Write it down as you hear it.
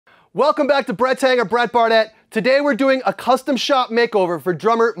Welcome back to Brent's Hangar, Brent Barnett. Today we're doing a custom shop makeover for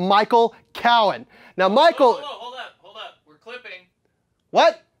drummer Michael Cowan. Now Michael... Hold up. We're clipping.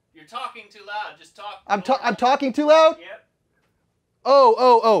 What? You're talking too loud. Just talk. I'm talking too loud? Yep.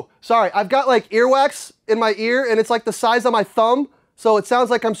 Oh. Sorry. I've got like earwax in my ear and it's like the size of my thumb. So it sounds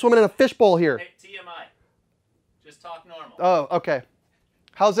like I'm swimming in a fishbowl here. Hey, TMI. Just talk normal. Oh, okay.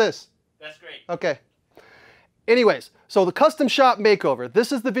 How's this? That's great. Okay. Anyways, so the custom shop makeover.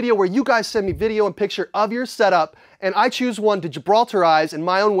 This is the video where you guys send me video and picture of your setup, and I choose one to Gibraltarize in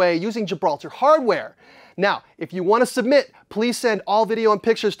my own way using Gibraltar hardware. Now, if you want to submit, please send all video and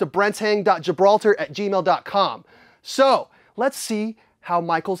pictures to brenthang.gibraltar@gmail.com. So, let's see how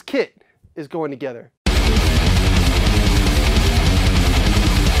Michael's kit is going together.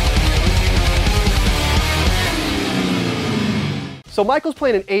 So Michael's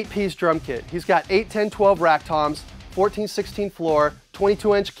playing an 8-piece drum kit. He's got 8, 10, 12 rack toms, 14, 16 floor,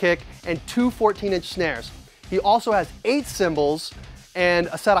 22-inch kick, and 2 14-inch snares. He also has 8 cymbals and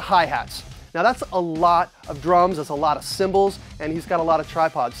a set of hi-hats. Now that's a lot of drums, that's a lot of cymbals, and he's got a lot of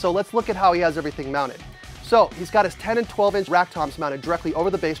tripods. So let's look at how he has everything mounted. So he's got his 10 and 12-inch rack toms mounted directly over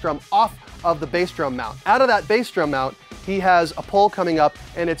the bass drum off of the bass drum mount. Out of that bass drum mount, he has a pole coming up,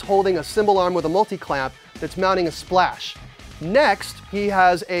 and it's holding a cymbal arm with a multi-clamp that's mounting a splash. Next, he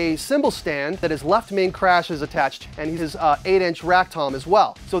has a cymbal stand that his left main crash is attached, and his 8-inch rack tom as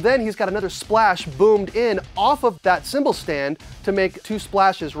well. So then he's got another splash boomed in off of that cymbal stand to make 2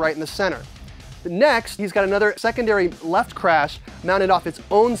 splashes right in the center. Next, he's got another secondary left crash mounted off its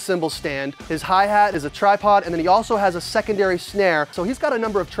own cymbal stand. His hi-hat is a tripod, and then he also has a secondary snare. So he's got a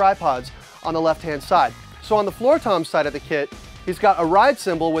number of tripods on the left-hand side. So on the floor tom side of the kit, he's got a ride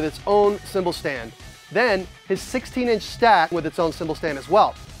cymbal with its own cymbal stand. Then his 16-inch stack with its own cymbal stand as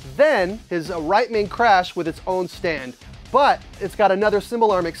well. Then his right main crash with its own stand. But it's got another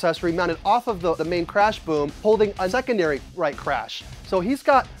cymbal arm accessory mounted off of the main crash boom holding a secondary right crash. So he's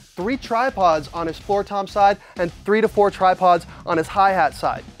got 3 tripods on his floor tom side and 3 to 4 tripods on his hi-hat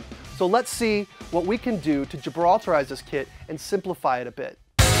side. So let's see what we can do to Gibraltarize this kit and simplify it a bit.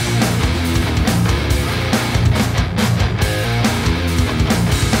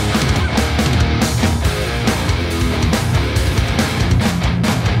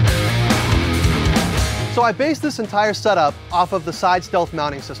 So I based this entire setup off of the side stealth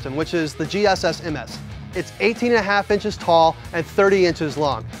mounting system, which is the GSS-MS. It's 18.5 inches tall and 30 inches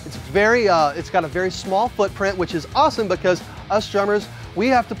long. It's got a very small footprint, which is awesome because us drummers, we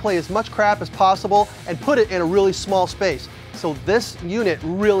have to play as much crap as possible and put it in a really small space. So this unit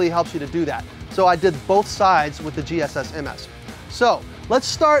really helps you to do that. So I did both sides with the GSS-MS. So let's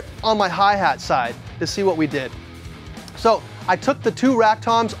start on my hi-hat side to see what we did. So I took the 2 rack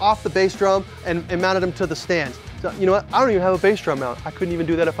toms off the bass drum and mounted them to the stands. So, you know what? I don't even have a bass drum mount. I couldn't even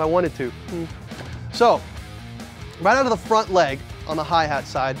do that if I wanted to. So, right out of the front leg on the hi-hat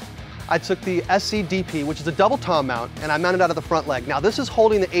side, I took the SCDP, which is a double tom mount, and I mounted out of the front leg. Now this is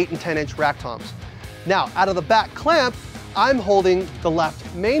holding the 8 and 10-inch rack toms. Now, out of the back clamp, I'm holding the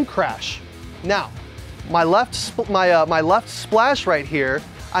left main crash. Now, my left splash right here,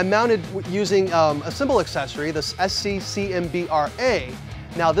 I mounted using a cymbal accessory, this SC-CMBRA.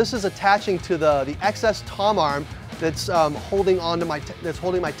 Now this is attaching to the XS tom arm that's holding my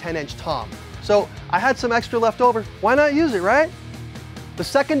 10-inch tom. So I had some extra left over. Why not use it, right? The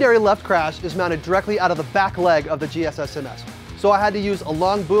secondary left crash is mounted directly out of the back leg of the GSS-MS. So I had to use a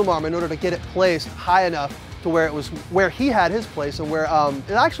long boom arm in order to get it placed high enough to where it was where he had his place and where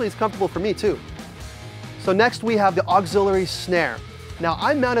it actually is comfortable for me too. So next we have the auxiliary snare. Now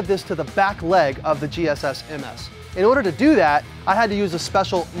I mounted this to the back leg of the GSS-MS. In order to do that, I had to use a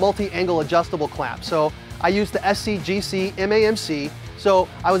special multi-angle adjustable clamp. So I used the SCGC MAMC, so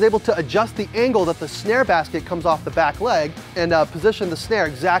I was able to adjust the angle that the snare basket comes off the back leg and position the snare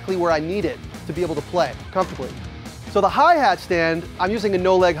exactly where I need it to be able to play comfortably. So the hi-hat stand, I'm using a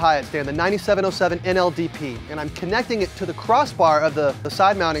no-leg hi-hat stand, the 9707 NLDP, and I'm connecting it to the crossbar of the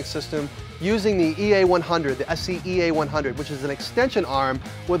side mounting system using the EA100, the SC EA100, which is an extension arm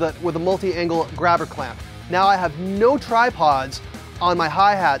with a multi-angle grabber clamp. Now I have no tripods on my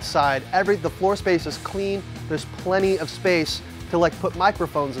hi-hat side. The floor space is clean. There's plenty of space to like put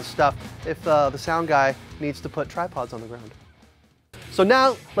microphones and stuff if the sound guy needs to put tripods on the ground. So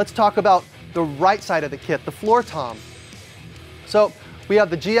now let's talk about the right side of the kit, the floor tom. So we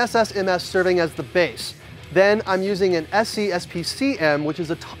have the GSS-MS serving as the bass. Then I'm using an SC-SPCM, which is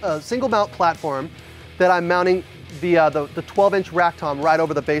a single mount platform that I'm mounting the 12-inch rack tom right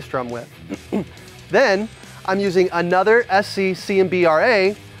over the bass drum with. Then I'm using another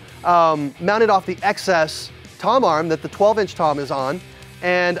SC-CMBRA mounted off the XS tom arm that the 12-inch tom is on,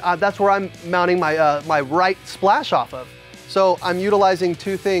 and that's where I'm mounting my, my right splash off of. So I'm utilizing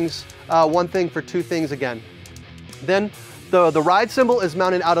two things, one thing for two things again. Then the ride cymbal is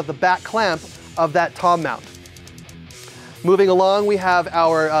mounted out of the back clamp of that tom mount. Moving along, we have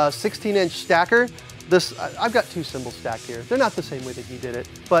our 16-inch stacker. I've got two cymbals stacked here. They're not the same way that he did it,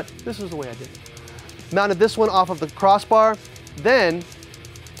 but this is the way I did it. Mounted this one off of the crossbar. Then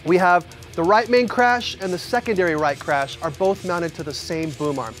we have the right main crash and the secondary right crash are both mounted to the same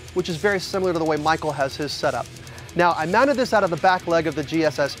boom arm, which is very similar to the way Michael has his set up. Now, I mounted this out of the back leg of the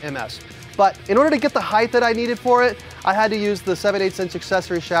GSS MS, but in order to get the height that I needed for it, I had to use the 7/8"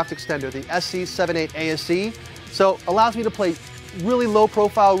 accessory shaft extender, the SC78 ASE. So it allows me to play really low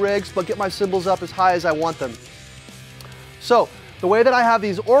profile rigs, but get my cymbals up as high as I want them. So the way that I have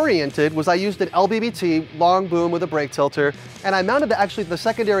these oriented was I used an LBBT long boom with a brake tilter, and I mounted actually the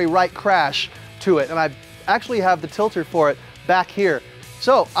secondary right crash to it, and I actually have the tilter for it back here.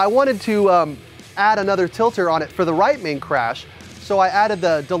 So I wanted to add another tilter on it for the right main crash, so I added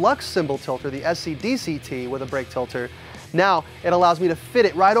the deluxe cymbal tilter, the SC-DCT with a brake tilter. Now it allows me to fit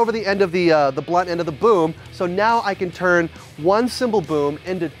it right over the end of the blunt end of the boom, so now I can turn one cymbal boom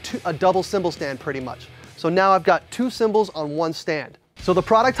into a double cymbal stand pretty much. So now I've got two cymbals on one stand. So the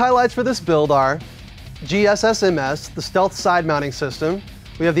product highlights for this build are GSS MS, the stealth side mounting system.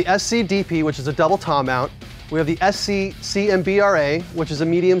 We have the SC-DP, which is a double tom mount. We have the SC-CMBRA, which is a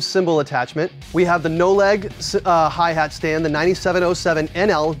medium cymbal attachment. We have the no-leg hi-hat stand, the 9707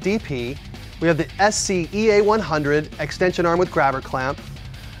 NL DP. We have the SC-EA100 extension arm with grabber clamp.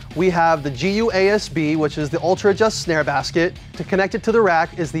 We have the GU-ASB, which is the Ultra Adjust snare basket. To connect it to the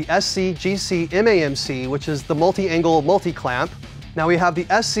rack is the SC-GC-MAMC, which is the multi-angle multi-clamp. Now we have the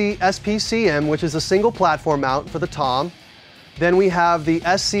SC-SPCM, which is a single platform mount for the tom. Then we have the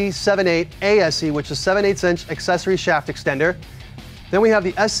SC-78 ASE, which is 7/8" accessory shaft extender. Then we have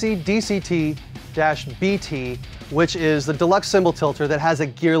the SC-DCT-BT, which is the deluxe cymbal tilter that has a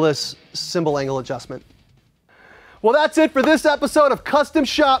gearless cymbal angle adjustment. Well, that's it for this episode of Custom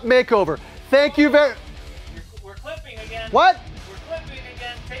Shop Makeover. Thank you very... We're clipping again. What? We're clipping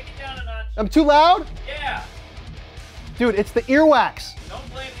again. Take it down a notch. I'm too loud? Yeah. Dude, it's the earwax. Don't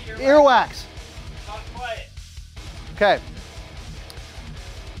blame the Earwax. Talk quiet. Okay.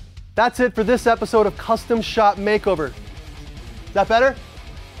 That's it for this episode of Custom Shop Makeover. Is that better?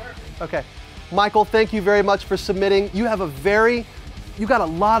 Perfect. Okay. Michael, thank you very much for submitting. You got a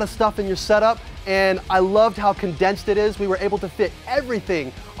lot of stuff in your setup, and I loved how condensed it is. We were able to fit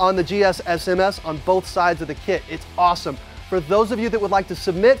everything on the GSS MS on both sides of the kit. It's awesome. For those of you that would like to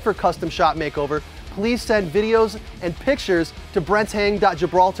submit for Custom Shop Makeover, please send videos and pictures to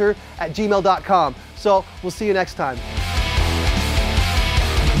brenthang.gibraltar@gmail.com. So we'll see you next time.